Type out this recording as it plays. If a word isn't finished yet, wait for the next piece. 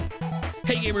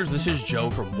Hey gamers, this is Joe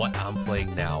from What I'm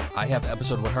Playing Now. I have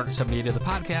episode 178 of the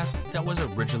podcast that was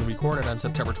originally recorded on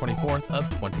September 24th of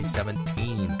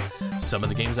 2017. Some of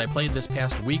the games I played this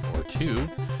past week or two: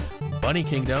 Bunny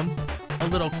Kingdom, a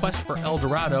little quest for El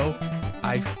Dorado.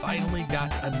 I finally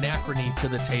got Anachrony to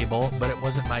the table, but it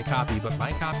wasn't my copy, but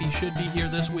my copy should be here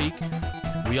this week.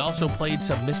 We also played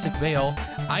some Mystic Vale.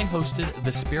 I hosted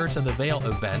the Spirits of the Vale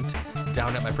event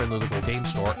down at my friendly local game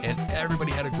store, and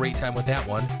everybody had a great time with that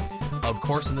one. Of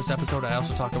course, in this episode, I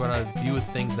also talk about a few of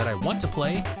the things that I want to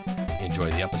play.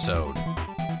 Enjoy the episode.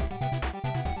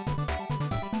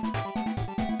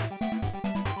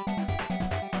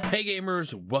 Hey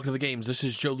gamers, welcome to the games. This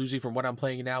is Joe Luzzi from What I'm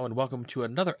Playing Now, and welcome to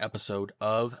another episode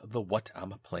of the What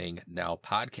I'm Playing Now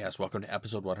podcast. Welcome to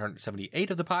episode 178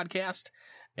 of the podcast.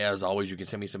 As always, you can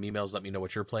send me some emails, let me know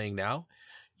what you're playing now.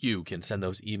 You can send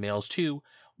those emails to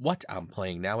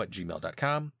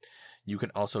whatimplay.now@gmail.com. You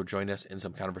can also join us in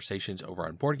some conversations over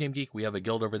on Board Game Geek. We have a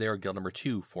guild over there, guild number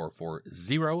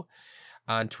 2440.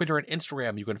 On Twitter and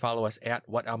Instagram, you can follow us at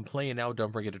What I'm Playing Now.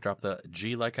 Don't forget to drop the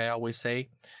G like I always say.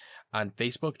 On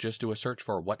Facebook, just do a search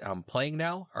for What I'm Playing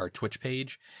Now. Our Twitch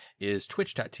page is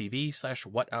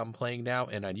twitch.tv/What I'm Playing Now.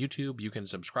 And on YouTube, you can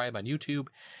subscribe on YouTube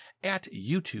at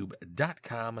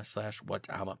youtube.com/What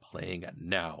I'm Playing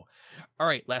Now. All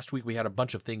right, last week we had a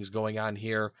bunch of things going on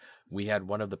here. We had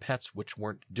one of the pets which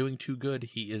weren't doing too good.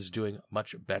 He is doing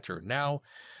much better now.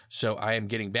 So I am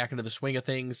getting back into the swing of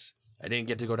things. I didn't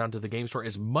get to go down to the game store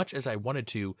as much as I wanted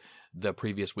to the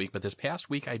previous week, but this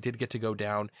past week I did get to go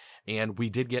down, and we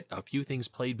did get a few things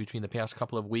played between the past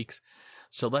couple of weeks.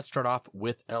 So let's start off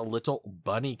with a little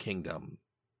Bunny Kingdom.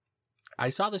 I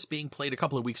saw this being played a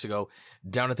couple of weeks ago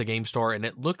down at the game store, and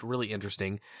it looked really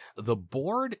interesting. The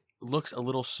board looks a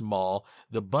little small.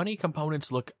 The bunny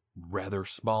components look rather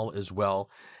small as well.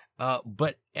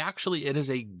 But actually it is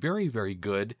a very, very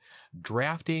good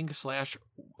drafting /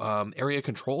 area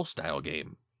control style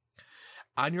game.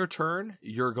 On your turn,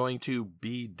 you're going to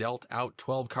be dealt out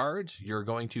 12 cards. You're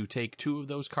going to take 2 of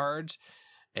those cards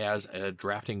as a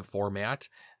drafting format,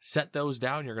 set those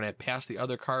down. You're going to pass the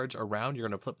other cards around. You're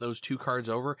going to flip those 2 cards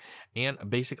over and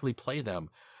basically play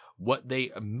them. What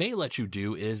they may let you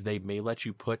do is they may let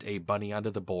you put a bunny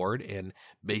onto the board and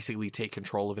basically take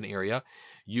control of an area.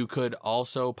 You could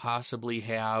also possibly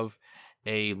have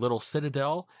a little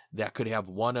citadel that could have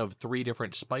one of 3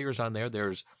 different spires on there.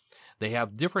 They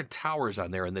have different towers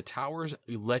on there, and the towers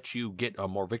let you get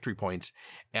more victory points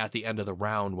at the end of the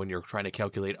round when you're trying to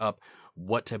calculate up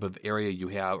what type of area you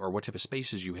have or what type of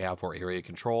spaces you have for area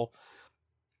control.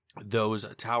 Those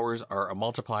towers are a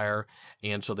multiplier,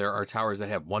 and so there are towers that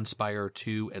have 1 spire,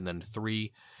 2, and then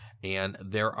 3, and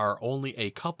there are only a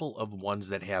couple of ones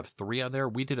that have 3 on there.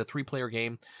 We did a 3-player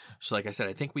game, so like I said,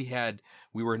 I think we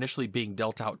were initially being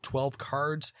dealt out 12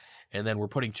 cards, and then we're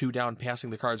putting 2 down,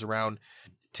 passing the cards around,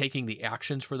 taking the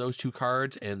actions for those 2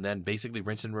 cards, and then basically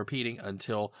rinse and repeating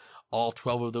until all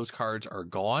 12 of those cards are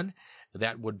gone.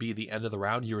 That would be the end of the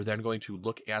round. You're then going to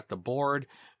look at the board,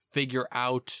 figure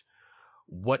out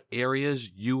what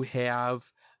areas you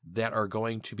have that are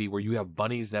going to be where you have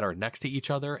bunnies that are next to each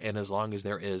other. And as long as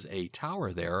there is a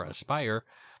tower there, a spire,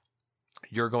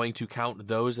 you're going to count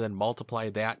those and then multiply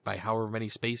that by however many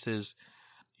spaces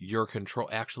your control.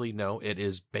 Actually, no, it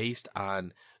is based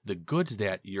on the goods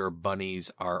that your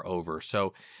bunnies are over.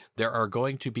 So there are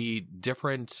going to be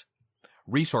different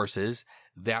resources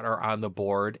that are on the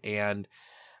board, and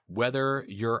whether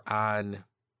you're on,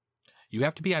 you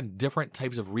have to be on different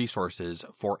types of resources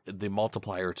for the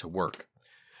multiplier to work.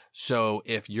 So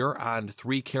if you're on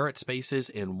 3 carrot spaces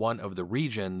in one of the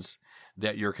regions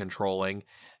that you're controlling,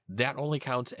 that only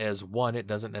counts as 1. It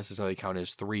doesn't necessarily count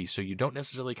as 3. So you don't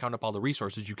necessarily count up all the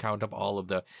resources. You count up all of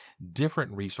the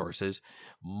different resources,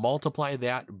 multiply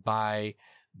that by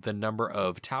the number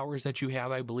of towers that you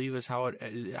have, I believe is how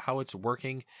it's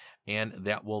working, and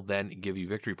that will then give you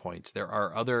victory points. There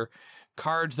are other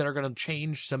cards that are going to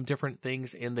change some different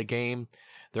things in the game.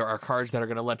 There are cards that are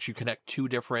going to let you connect 2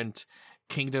 different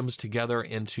kingdoms together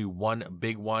into one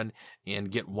big one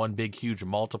and get one big huge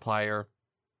multiplier.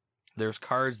 There's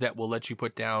cards that will let you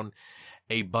put down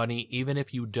a bunny even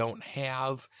if you don't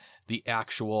have the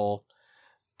actual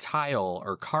tile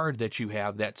or card that you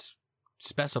have that's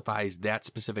specifies that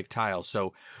specific tile.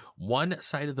 So one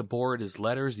side of the board is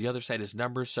letters, the other side is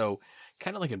numbers. So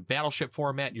kind of like in Battleship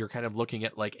format, you're kind of looking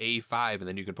at like A5, and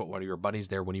then you can put one of your bunnies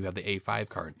there when you have the A5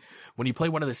 card. When you play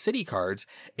one of the city cards,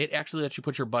 it actually lets you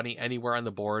put your bunny anywhere on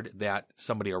the board that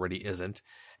somebody already isn't,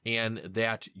 and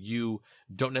that you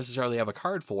don't necessarily have a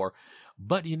card for,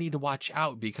 but you need to watch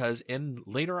out because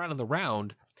later on in the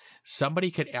round,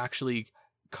 somebody could actually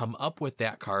come up with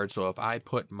that card. So if I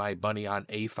put my bunny on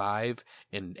A5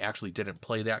 and actually didn't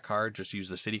play that card, just use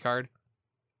the city card,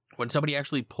 when somebody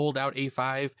actually pulled out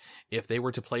A5, if they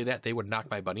were to play that, they would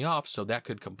knock my bunny off. So that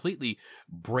could completely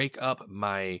break up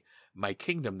my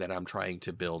kingdom that I'm trying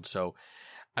to build. So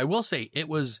I will say it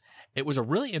was a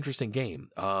really interesting game.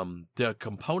 The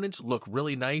components look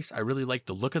really nice. I really like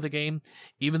the look of the game.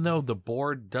 Even though the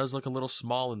board does look a little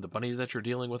small and the bunnies that you're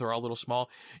dealing with are all a little small,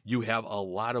 you have a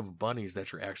lot of bunnies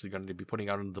that you're actually going to be putting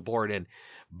out on the board. And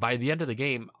by the end of the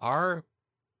game, our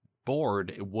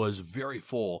board was very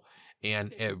full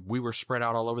and we were spread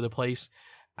out all over the place.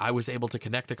 I was able to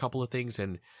connect a couple of things,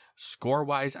 and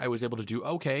score-wise, I was able to do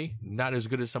okay. Not as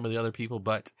good as some of the other people,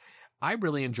 but I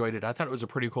really enjoyed it. I thought it was a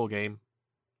pretty cool game.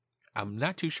 I'm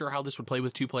not too sure how this would play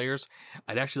with 2 players.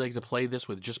 I'd actually like to play this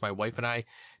with just my wife and I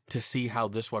to see how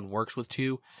this one works with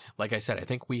 2. Like I said, I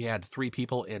think we had 3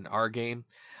 people in our game,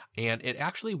 and it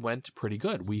actually went pretty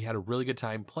good. We had a really good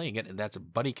time playing it, and that's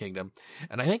Bunny Kingdom.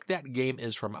 And I think that game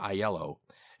is from Aiello.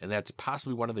 And that's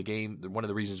possibly one of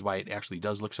the reasons why it actually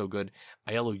does look so good.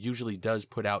 Aiello usually does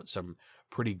put out some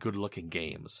pretty good looking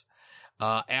games.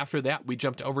 After that, we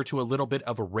jumped over to a little bit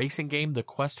of a racing game, The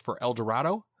Quest for El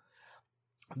Dorado.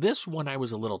 This one I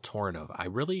was a little torn of. I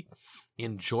really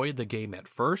enjoyed the game at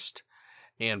first,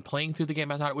 and playing through the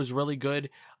game, I thought it was really good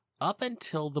up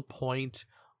until the point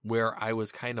where I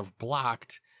was kind of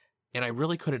blocked and I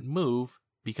really couldn't move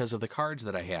because of the cards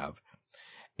that I have.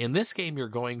 In this game, you're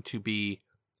going to be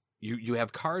You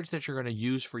have cards that you're going to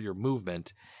use for your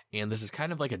movement, and this is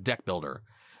kind of like a deck builder.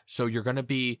 So you're going to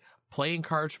be playing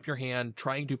cards from your hand,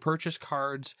 trying to purchase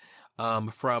cards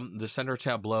from the center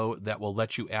tableau that will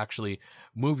let you actually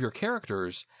move your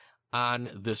characters on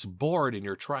this board, and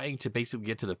you're trying to basically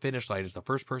get to the finish line. As the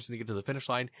first person to get to the finish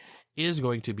line is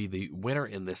going to be the winner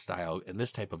in this style, in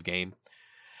this type of game.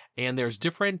 And there's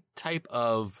different type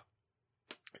of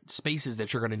spaces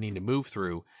that you're going to need to move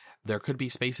through. There could be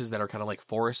spaces that are kind of like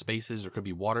forest spaces. There could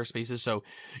be water spaces. So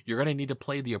you're going to need to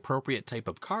play the appropriate type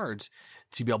of cards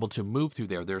to be able to move through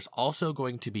there. There's also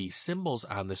going to be symbols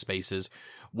on the spaces,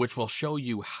 which will show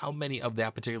you how many of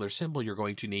that particular symbol you're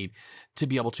going to need to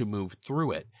be able to move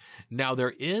through it. Now,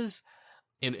 there is,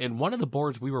 in one of the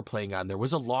boards we were playing on, there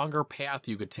was a longer path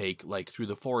you could take, like through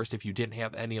the forest, if you didn't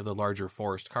have any of the larger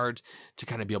forest cards to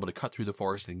kind of be able to cut through the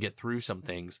forest and get through some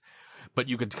things. But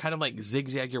you could kind of like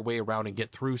zigzag your way around and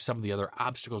get through some of the other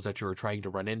obstacles that you were trying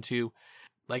to run into.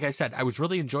 Like I said, I was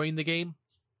really enjoying the game.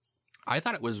 I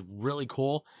thought it was really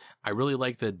cool. I really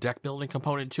liked the deck building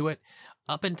component to it,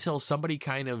 up until somebody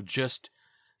kind of just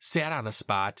sat on a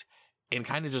spot and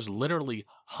kind of just literally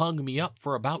hung me up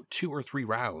for about 2 or 3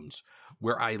 rounds,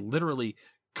 where I literally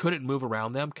couldn't move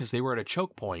around them because they were at a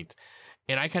choke point.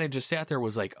 And I kind of just sat there,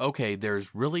 was like, okay,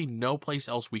 there's really no place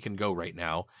else we can go right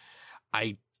now.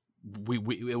 It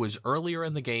was earlier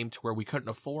in the game to where we couldn't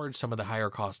afford some of the higher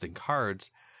costing cards.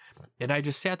 And I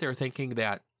just sat there thinking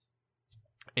that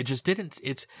it just didn't,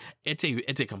 it's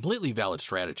a completely valid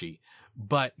strategy.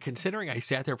 But considering I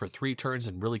sat there for 3 turns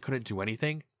and really couldn't do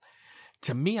anything,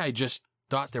 to me, I just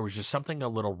thought there was just something a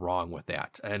little wrong with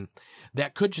that. And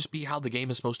that could just be how the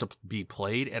game is supposed to be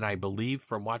played. And I believe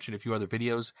from watching a few other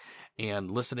videos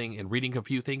and listening and reading a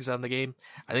few things on the game,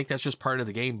 I think that's just part of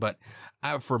the game. But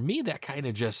for me, that kind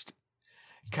of just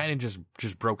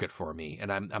broke it for me.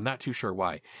 And I'm not too sure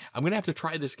why. I'm going to have to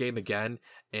try this game again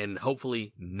and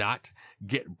hopefully not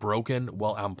get broken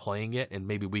while I'm playing it. And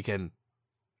maybe we can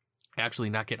actually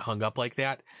not get hung up like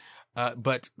that.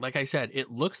 But like I said,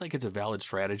 it looks like it's a valid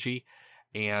strategy.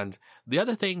 And the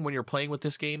other thing, when you're playing with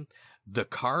this game, the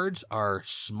cards are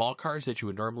small cards that you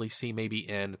would normally see maybe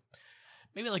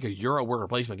like a Euro worker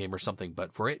placement game or something.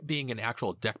 But for it being an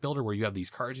actual deck builder where you have these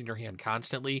cards in your hand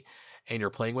constantly and you're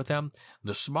playing with them,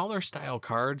 the smaller style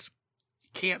cards,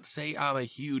 can't say I'm a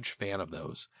huge fan of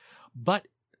those. But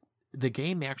the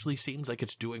game actually seems like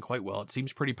it's doing quite well. It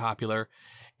seems pretty popular,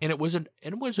 and it was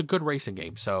a good racing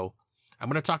game. So I'm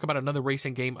going to talk about another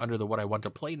racing game under the What I Want to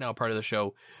Play Now part of the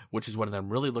show, which is one that I'm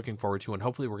really looking forward to, and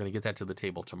hopefully we're going to get that to the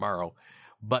table tomorrow.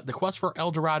 But The Quest for El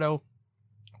Dorado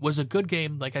was a good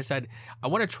game. Like I said, I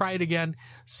want to try it again,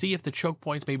 see if the choke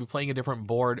points, maybe playing a different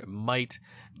board, might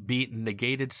be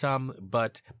negated some.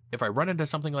 But if I run into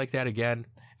something like that again,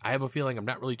 I have a feeling I'm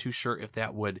not really too sure if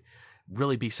that would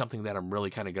really be something that I'm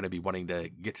really kind of going to be wanting to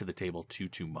get to the table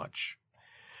too much.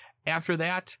 After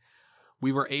that,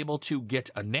 we were able to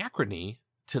get Anachrony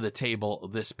to the table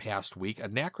this past week.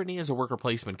 Anachrony is a worker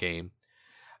placement game.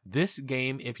 This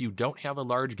game, if you don't have a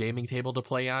large gaming table to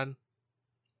play on,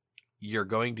 you're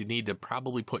going to need to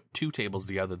probably put 2 tables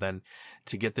together then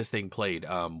to get this thing played.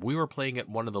 We were playing at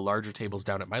one of the larger tables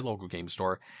down at my local game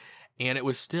store, and it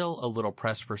was still a little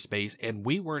pressed for space, and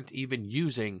we weren't even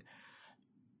using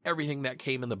everything that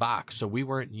came in the box. So we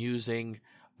weren't using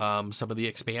some of the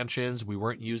expansions. We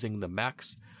weren't using the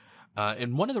mechs.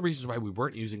 And one of the reasons why we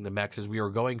weren't using the mechs is we were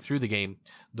going through the game.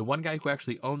 The one guy who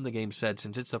actually owned the game said,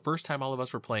 since it's the first time all of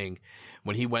us were playing,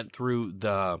 when he went through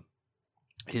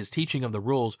his teaching of the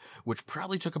rules, which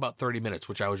probably took about 30 minutes,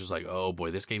 which I was just like, oh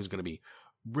boy, this game is going to be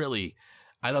really,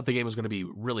 I thought the game was going to be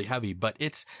really heavy, but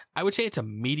I would say it's a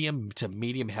medium to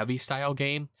medium heavy style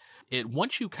game.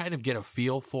 Once you kind of get a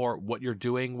feel for what you're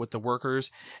doing with the workers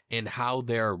and how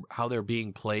they're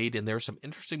being played, and there's some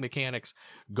interesting mechanics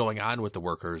going on with the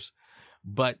workers,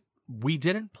 but we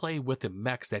didn't play with the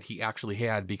mechs that he actually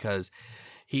had, because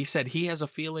he said he has a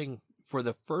feeling for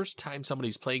the first time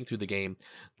somebody's playing through the game,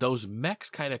 those mechs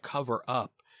kind of cover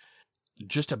up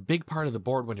just a big part of the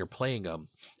board when you're playing them,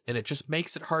 and it just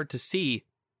makes it hard to see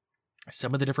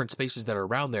some of the different spaces that are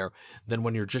around there than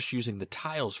when you're just using the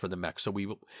tiles for the mech. So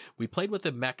we played with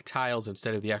the mech tiles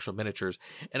instead of the actual miniatures,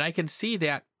 and I can see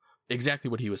that exactly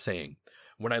what he was saying.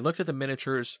 When I looked at the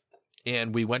miniatures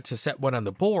and we went to set one on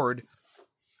the board,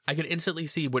 I could instantly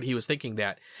see what he was thinking,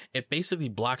 that it basically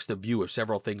blocks the view of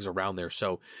several things around there.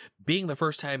 So being the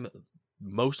first time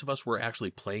most of us were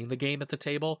actually playing the game at the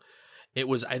table, it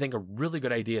was, I think, a really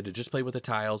good idea to just play with the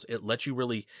tiles. It lets you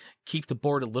really keep the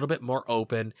board a little bit more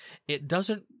open. It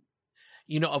doesn't,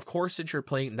 of course, since you're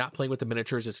not playing with the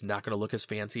miniatures, it's not going to look as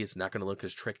fancy. It's not going to look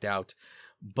as tricked out,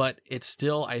 but it's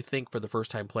still, I think, for the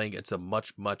first time playing, it's a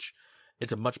much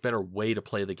better way to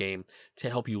play the game to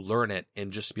help you learn it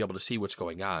and just be able to see what's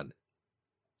going on.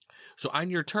 So on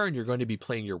your turn, you're going to be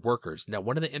playing your workers. Now,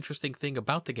 one of the interesting thing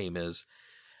about the game is,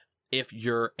 if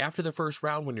you're after the first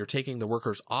round, when you're taking the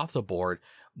workers off the board,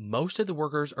 most of the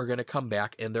workers are going to come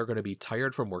back and they're going to be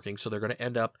tired from working. So they're going to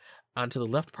end up onto the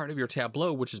left part of your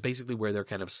tableau, which is basically where they're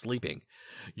kind of sleeping.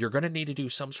 You're going to need to do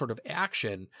some sort of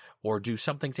action or do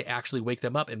something to actually wake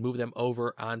them up and move them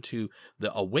over onto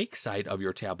the awake side of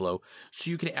your tableau so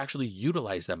you can actually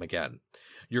utilize them again.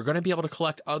 You're going to be able to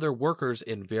collect other workers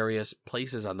in various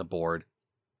places on the board,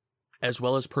 as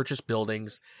well as purchase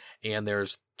buildings, and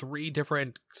there's 3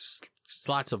 different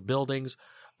slots of buildings.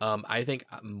 I think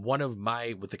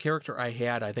with the character I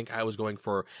had, I think I was going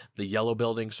for the yellow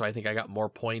building, so I think I got more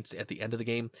points at the end of the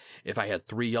game if I had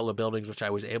 3 yellow buildings, which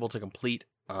I was able to complete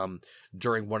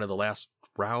during one of the last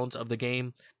rounds of the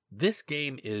game. This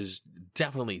game is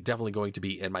definitely going to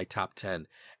be in my top 10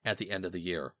 at the end of the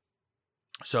year.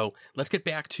 So let's get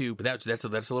back to, but that's a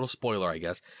little spoiler, I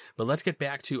guess, but let's get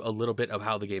back to a little bit of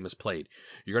how the game is played.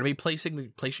 You're going to be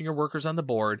placing your workers on the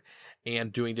board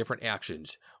and doing different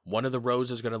actions. One of the rows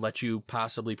is going to let you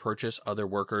possibly purchase other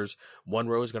workers. One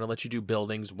row is going to let you do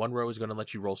buildings. One row is going to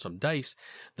let you roll some dice.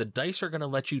 The dice are going to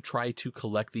let you try to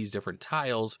collect these different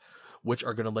tiles, which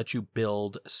are going to let you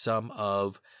build some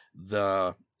of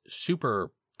the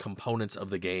super components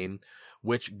of the game,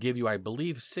 which give you, I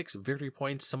believe, 6 victory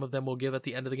points. Some of them will give at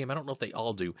the end of the game. I don't know if they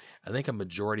all do. I think a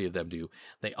majority of them do.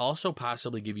 They also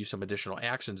possibly give you some additional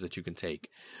actions that you can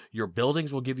take. Your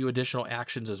buildings will give you additional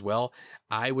actions as well.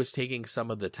 I was taking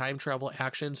some of the time travel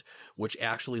actions, which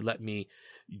actually let me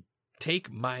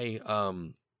take my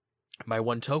my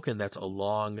 1 token that's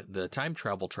along the time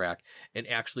travel track and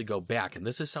actually go back. And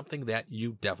this is something that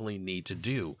you definitely need to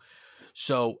do.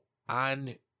 So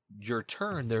on your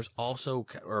turn, there's also,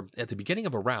 or at the beginning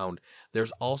of a round,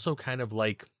 there's also kind of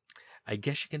like, I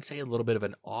guess you can say, a little bit of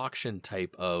an auction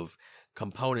type of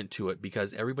component to it,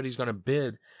 because everybody's going to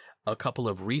bid a couple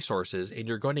of resources and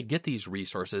you're going to get these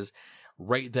resources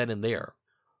right then and there.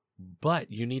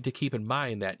 But you need to keep in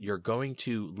mind that you're going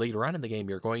to, later on in the game,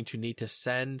 you're going to need to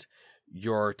send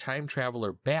your time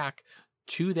traveler back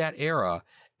to that era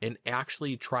and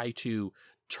actually try to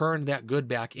turn that good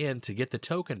back in to get the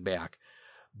token back,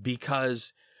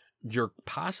 because you're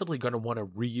possibly going to want to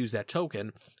reuse that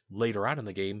token later on in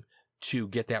the game to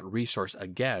get that resource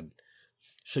again.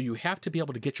 So you have to be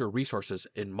able to get your resources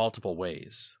in multiple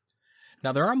ways.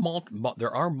 Now, there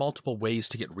are multiple ways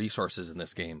to get resources in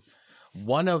this game.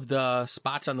 One of the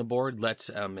spots on the board lets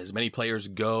as many players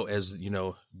go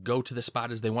to the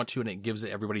spot as they want to, and it gives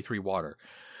everybody 3 water.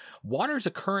 Water is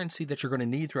a currency that you're going to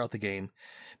need throughout the game,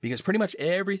 because pretty much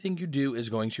everything you do is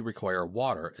going to require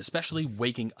water, especially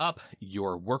waking up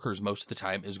your workers most of the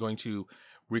time is going to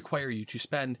require you to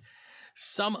spend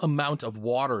some amount of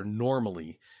water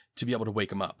normally to be able to wake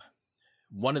them up.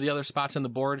 One of the other spots on the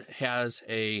board has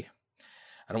I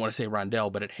don't want to say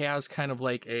rondel, but it has kind of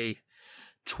like a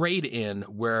trade in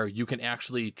where you can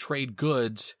actually trade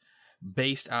goods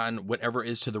based on whatever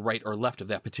is to the right or left of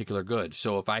that particular good.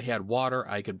 So if I had water,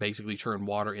 I could basically turn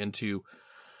water into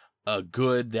a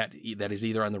good that is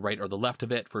either on the right or the left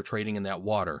of it for trading in that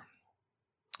water.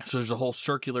 So there's a whole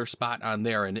circular spot on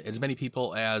there, and as many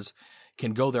people as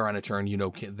can go there on a turn,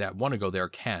 that want to go there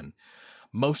can.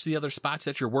 Most of the other spots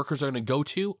that your workers are going to go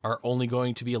to are only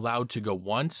going to be allowed to go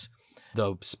once.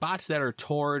 The spots that are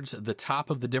towards the top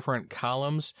of the different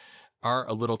columns are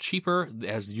a little cheaper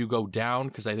as you go down,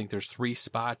 because I think there's 3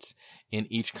 spots in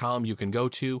each column you can go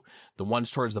to. The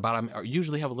ones towards the bottom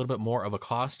usually have a little bit more of a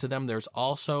cost to them. There's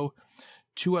also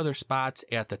 2 other spots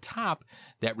at the top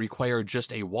that require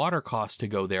just a water cost to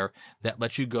go there that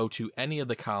lets you go to any of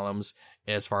the columns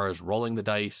as far as rolling the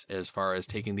dice, as far as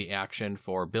taking the action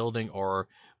for building or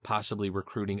possibly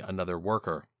recruiting another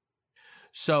worker.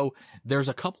 So there's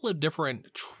a couple of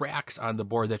different tracks on the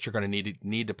board that you're going to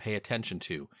need to pay attention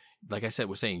to. Like I said,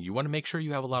 was saying, you want to make sure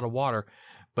you have a lot of water,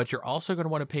 but you're also going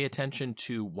to want to pay attention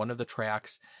to one of the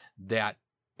tracks that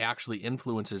actually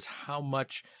influences how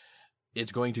much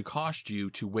it's going to cost you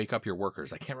to wake up your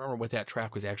workers. I can't remember what that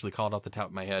track was actually called off the top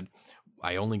of my head.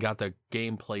 I only got the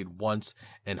game played once,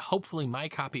 and hopefully my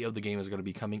copy of the game is going to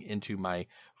be coming into my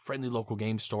friendly local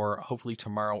game store, hopefully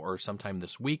tomorrow or sometime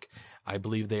this week. I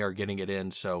believe they are getting it in,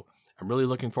 so I'm really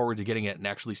looking forward to getting it and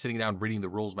actually sitting down reading the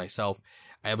rules myself.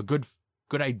 I have a good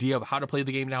idea of how to play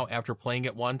the game now after playing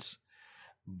it once,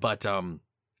 but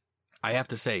I have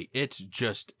to say it's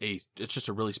just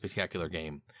a really spectacular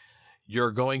game.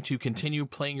 You're going to continue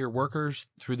playing your workers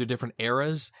through the different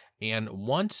eras. And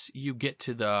once you get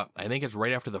to I think it's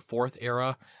right after the 4th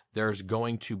era, there's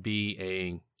going to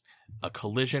be a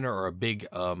collision or a big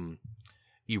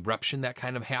eruption that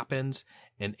kind of happens.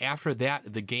 And after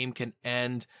that, the game can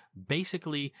end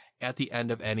basically at the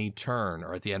end of any turn,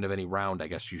 or at the end of any round, I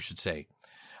guess you should say.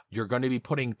 You're going to be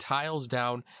putting tiles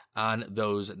down on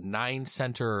those 9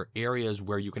 center areas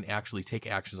where you can actually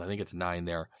take actions. I think it's 9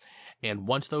 there. And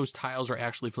once those tiles are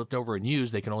actually flipped over and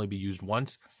used, they can only be used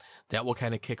once. That will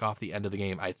kind of kick off the end of the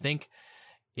game. I think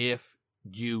if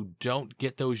you don't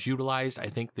get those utilized, I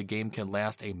think the game can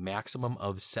last a maximum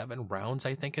of 7 rounds,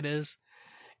 I think it is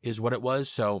what it was.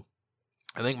 So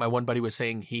I think my one buddy was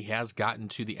saying he has gotten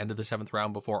to the end of the 7th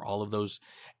round before all of those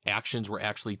actions were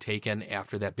actually taken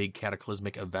after that big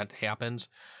cataclysmic event happens.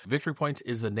 Victory Points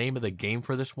is the name of the game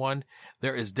for this one.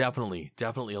 There is definitely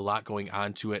a lot going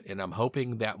on to it, and I'm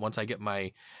hoping that once I get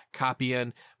my copy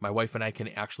in, my wife and I can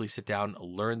actually sit down,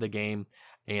 learn the game,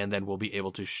 and then we'll be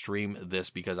able to stream this,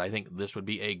 because I think this would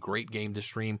be a great game to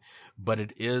stream, but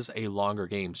it is a longer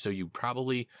game, so you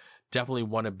definitely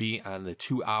want to be on the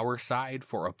 2-hour side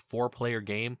for a 4-player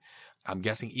game. I'm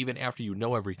guessing even after you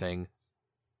know everything,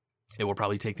 it will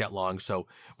probably take that long. So,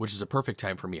 which is a perfect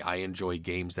time for me. I enjoy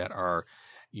games that are,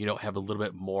 have a little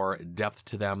bit more depth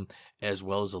to them, as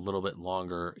well as a little bit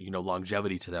longer,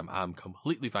 longevity to them. I'm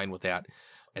completely fine with that.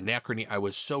 Anachrony, I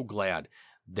was so glad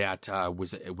that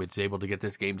was able to get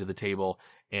this game to the table,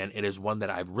 and it is one that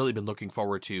I've really been looking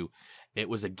forward to. It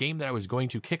was a game that I was going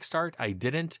to kickstart. I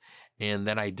didn't, and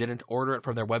then I didn't order it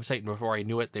from their website, and before I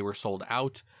knew it, they were sold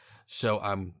out. So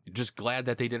I'm just glad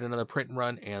that they did another print and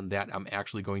run, and that I'm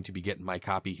actually going to be getting my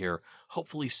copy here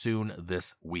hopefully soon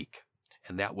this week.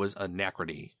 And that was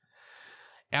Anachrony.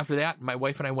 After that, my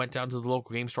wife and I went down to the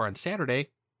local game store on Saturday.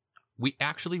 We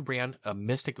actually ran a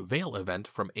Mystic Vale event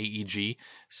from AEG.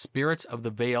 Spirits of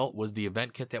the Vale was the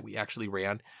event kit that we actually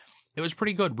ran. It was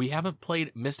pretty good. We haven't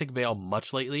played Mystic Vale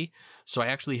much lately, so I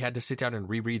actually had to sit down and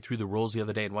reread through the rules the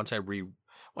other day. And once I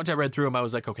read through them, I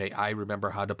was like, okay, I remember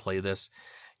how to play this.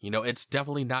 It's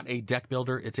definitely not a deck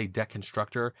builder. It's a deck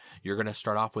constructor. You're going to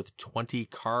start off with 20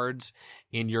 cards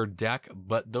in your deck,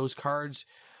 but those cards,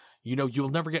 you'll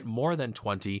never get more than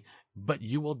 20, but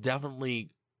you will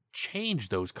definitely change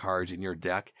those cards in your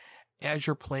deck as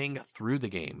you're playing through the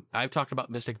game. I've talked about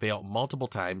Mystic Vale multiple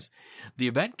times. The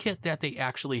event kit that they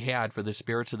actually had for the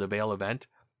Spirits of the Vale event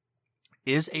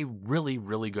is a really,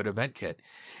 really good event kit.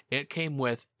 It came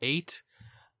with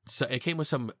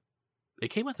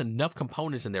enough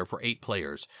components in there for 8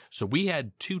 players. So we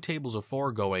had 2 tables of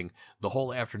 4 going the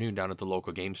whole afternoon down at the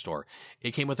local game store.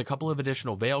 It came with a couple of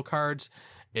additional Vale cards.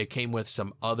 It came with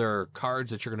some other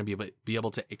cards that you're going to be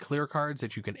able to clear cards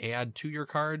that you can add to your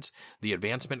cards, the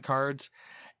advancement cards.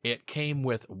 It came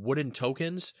with wooden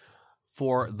tokens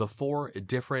for the 4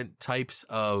 different types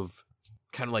of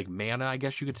kind of like mana, I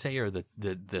guess you could say, or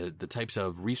the types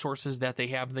of resources that they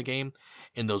have in the game.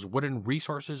 And those wooden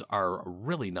resources are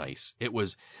really nice.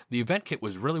 The event kit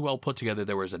was really well put together.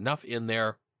 There was enough in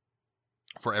there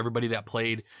for everybody that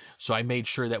played. So I made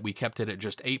sure that we kept it at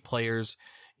just 8 players,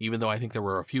 even though I think there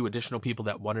were a few additional people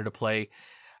that wanted to play.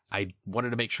 I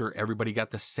wanted to make sure everybody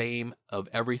got the same of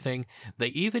everything. They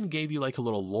even gave you like a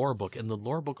little lore book, and the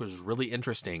lore book was really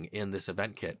interesting in this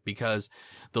event kit, because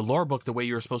the lore book, the way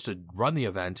you were supposed to run the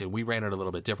event, and we ran it a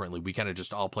little bit differently. We kind of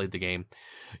just all played the game.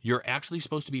 You're actually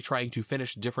supposed to be trying to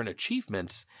finish different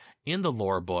achievements in the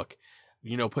lore book,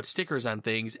 put stickers on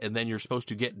things, and then you're supposed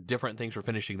to get different things for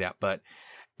finishing that. But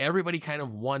everybody kind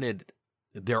of wanted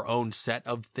their own set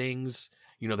of things,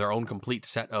 their own complete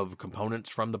set of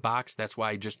components from the box. That's why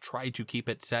I just tried to keep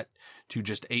it set to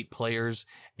just 8 players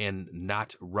and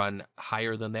not run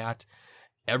higher than that.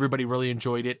 Everybody really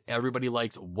enjoyed it. Everybody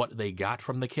liked what they got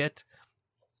from the kit.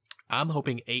 I'm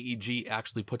hoping AEG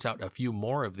actually puts out a few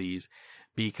more of these,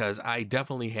 because I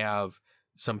definitely have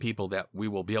some people that we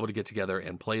will be able to get together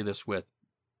and play this with.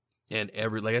 And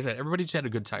like I said, everybody just had a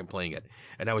good time playing it.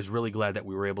 And I was really glad that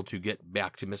we were able to get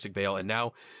back to Mystic Vale. And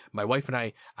now my wife and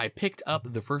I picked up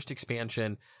the first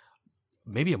expansion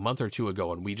maybe a month or 2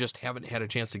 ago, and we just haven't had a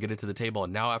chance to get it to the table.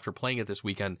 And now after playing it this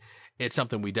weekend, it's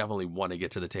something we definitely want to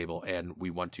get to the table and we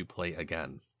want to play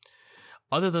again.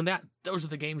 Other than that, those are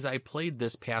the games I played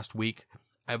this past week.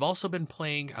 I've also been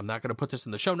playing, I'm not going to put this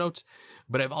in the show notes,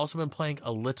 but I've also been playing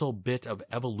a little bit of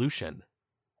Evolution,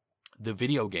 the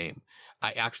video game.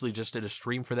 I actually just did a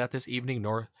stream for that this evening.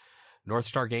 North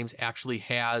Star Games actually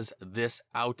has this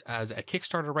out as a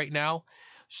Kickstarter right now.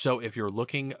 So if you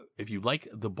like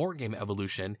the board game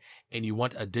Evolution and you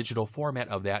want a digital format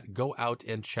of that, go out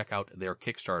and check out their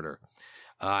Kickstarter.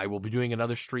 I will be doing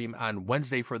another stream on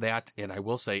Wednesday for that, and I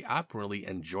will say I'm really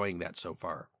enjoying that so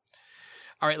far.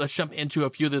 All right, let's jump into a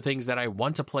few of the things that I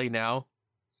want to play now.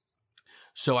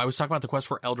 So I was talking about the Quest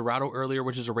for El Dorado earlier,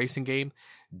 which is a racing game.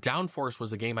 Downforce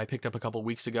was a game I picked up a couple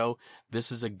weeks ago.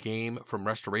 This is a game from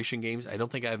Restoration Games. I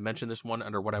don't think I've mentioned this one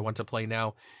under what I want to play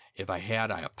now. If I had,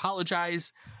 I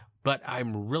apologize, but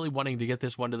I'm really wanting to get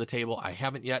this one to the table. I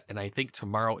haven't yet, and I think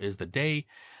tomorrow is the day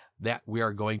that we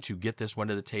are going to get this one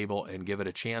to the table and give it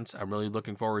a chance. I'm really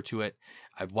looking forward to it.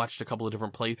 I've watched a couple of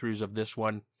different playthroughs of this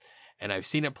one, and I've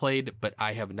seen it played, but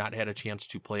I have not had a chance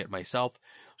to play it myself.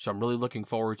 So I'm really looking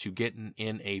forward to getting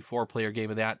in a 4-player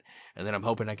game of that. And then I'm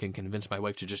hoping I can convince my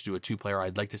wife to just do a 2-player.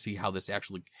 I'd like to see how this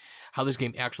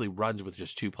game actually runs with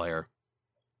just 2-player.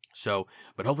 So,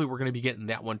 but hopefully we're going to be getting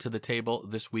that one to the table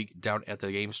this week down at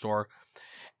the game store.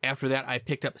 After that, I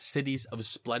picked up Cities of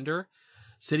Splendor.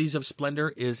 Cities of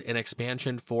Splendor is an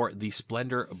expansion for the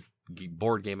Splendor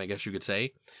board game, I guess you could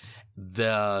say.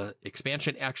 The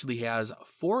expansion actually has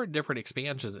 4 different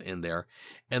expansions in there,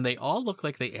 and they all look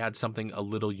like they add something a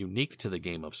little unique to the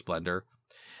game of Splendor.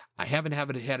 I haven't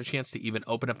had a chance to even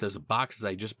open up this box, as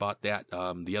I just bought that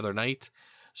the other night,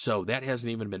 so that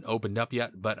hasn't even been opened up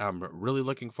yet, but I'm really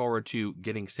looking forward to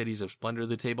getting Cities of Splendor to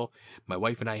the table. My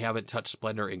wife and I haven't touched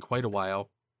Splendor in quite a while.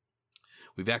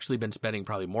 We've actually been spending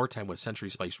probably more time with Century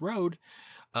Spice Road.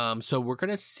 So we're going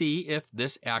to see if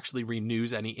this actually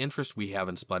renews any interest we have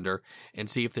in Splendor, and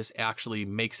see if this actually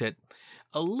makes it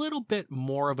a little bit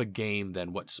more of a game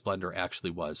than what Splendor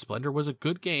actually was. Splendor was a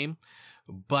good game,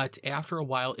 but after a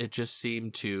while it just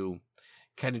seemed to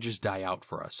kind of just die out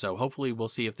for us. So hopefully we'll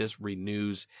see if this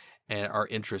renews our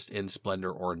interest in Splendor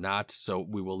or not. So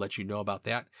we will let you know about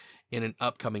that in an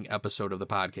upcoming episode of the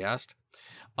podcast.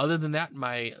 Other than that,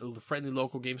 my friendly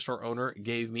local game store owner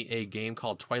gave me a game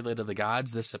called Twilight of the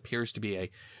Gods. This appears to be a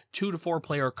 2 to 4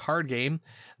 player card game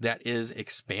that is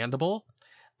expandable.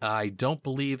 I don't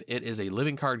believe it is a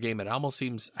living card game. It almost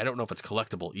seems, I don't know if it's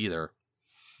collectible either,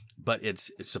 but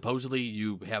it's supposedly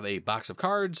you have a box of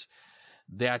cards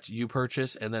that you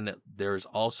purchase, and then there's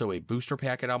also a booster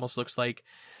pack, it almost looks like.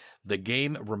 The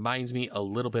game reminds me a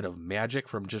little bit of Magic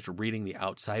from just reading the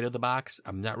outside of the box.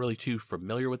 I'm not really too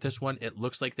familiar with this one. It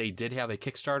looks like they did have a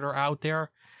Kickstarter out there.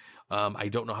 I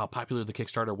don't know how popular the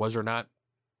Kickstarter was or not.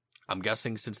 I'm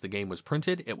guessing since the game was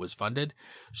printed, it was funded.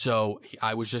 So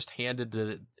I was just handed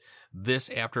this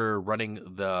after running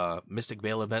the Mystic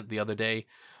Vale event the other day.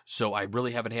 So I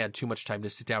really haven't had too much time to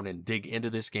sit down and dig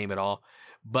into this game at all.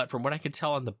 But from what I could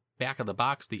tell on the back of the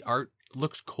box, the art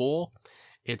looks cool.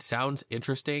 It sounds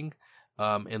interesting.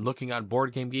 And looking on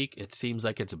Board Game Geek, it seems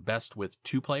like it's best with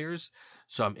 2 players.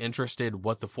 So I'm interested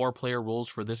what the 4-player rules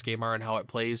for this game are and how it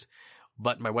plays.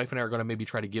 But my wife and I are going to maybe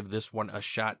try to give this one a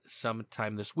shot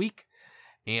sometime this week,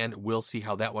 and we'll see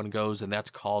how that one goes. And that's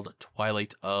called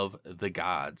Twilight of the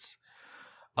Gods.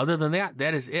 Other than that,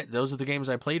 that is it. Those are the games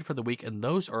I played for the week, and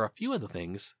those are a few of the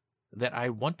things that I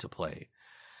want to play.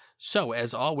 So,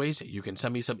 as always, you can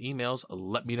send me some emails.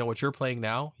 Let me know what you're playing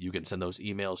now. You can send those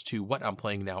emails to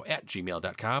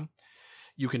whatimplayingnow@gmail.com.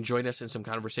 You can join us in some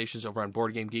conversations over on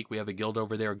Board Game Geek. We have a guild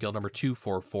over there, guild number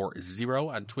 2440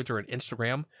 on Twitter and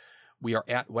Instagram. We are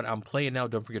at What I'm Playing Now.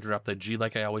 Don't forget to drop the G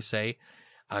like I always say.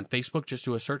 On Facebook, just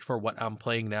do a search for What I'm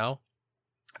Playing Now.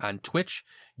 On Twitch,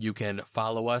 you can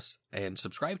follow us and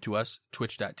subscribe to us,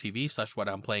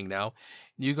 twitch.tv/whatimplayingnow.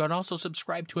 You can also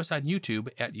subscribe to us on YouTube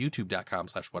at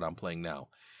youtube.com/whatimplayingnow.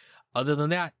 Other than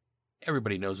that,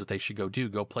 everybody knows what they should go do.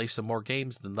 Go play some more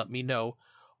games, then let me know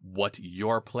what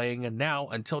you're playing now.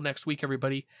 Until next week,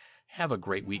 everybody, have a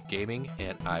great week gaming,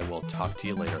 and I will talk to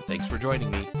you later. Thanks for joining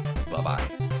me.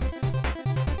 Bye-bye.